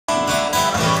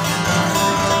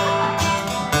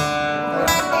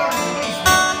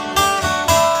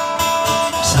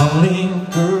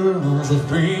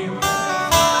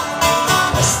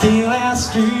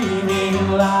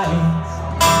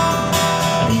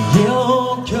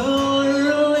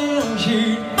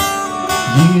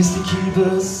used to keep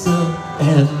us up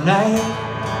at night,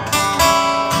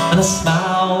 and a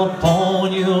smile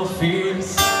upon your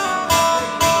face,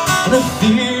 and a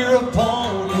fear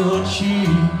upon your cheek.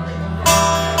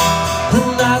 The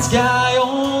night sky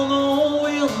on the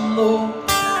window,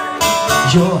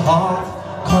 your heart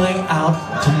calling out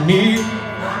to me.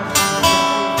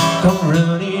 Come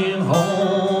running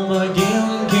home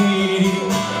again, Katie.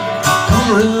 Come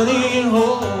running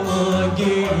home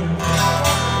again.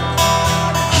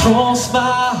 Cross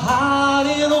my heart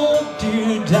and hope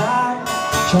to die.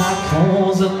 Try to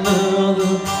cause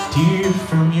another tear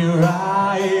from your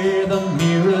eye. The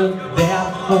mirror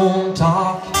that won't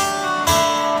talk,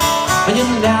 and you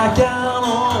knock down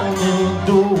on the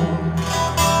door.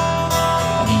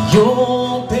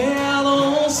 Your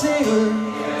bell singer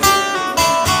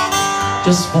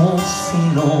just won't see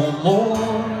no more.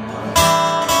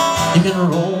 You can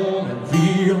roam and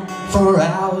reel for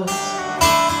hours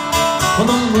when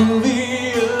the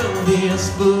movie of this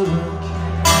book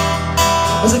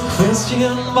was a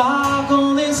question mark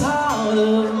on this heart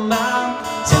of mine.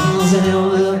 Sends an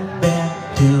look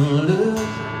back to look.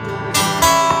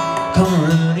 Come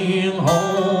running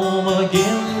home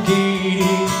again,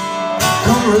 Katie.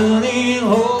 Come running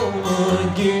home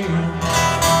again.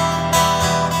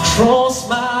 Cross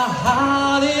my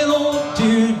heart and hope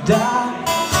to die.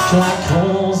 Try to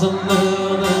cause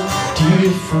another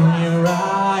tear from your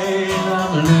eye. And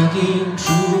I'm looking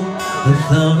through the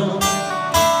tunnel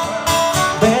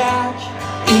back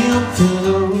into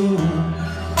the room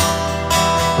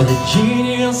where the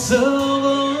genius of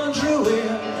a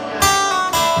druid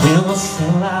will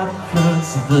sell out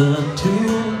floods of the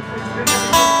tomb.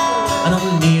 And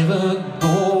I'm never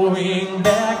going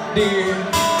back there,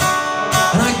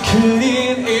 and I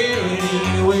couldn't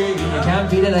anyway. You can't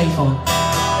beat an iPhone.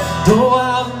 Though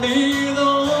I've made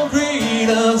the great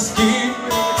escape,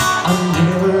 I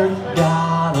never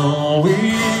got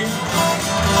away.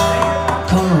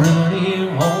 Come running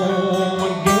home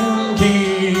again,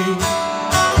 Katie.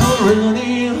 Come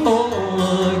running home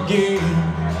again.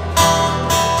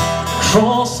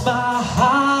 Cross my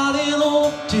heart and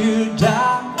hope to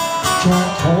die. Try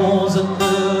to cause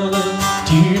another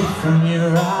tear from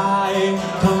your eye.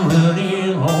 Come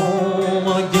running home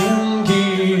again,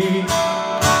 Katie.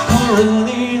 Come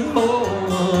running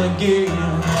home again.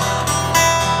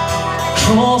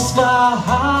 Cross my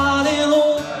heart and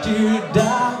hope to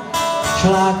die.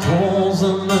 Try to cause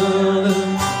another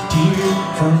tear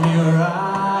from your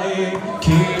eye,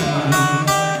 Katie.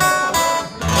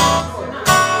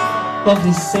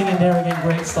 Lovely singing there again,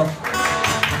 great stuff.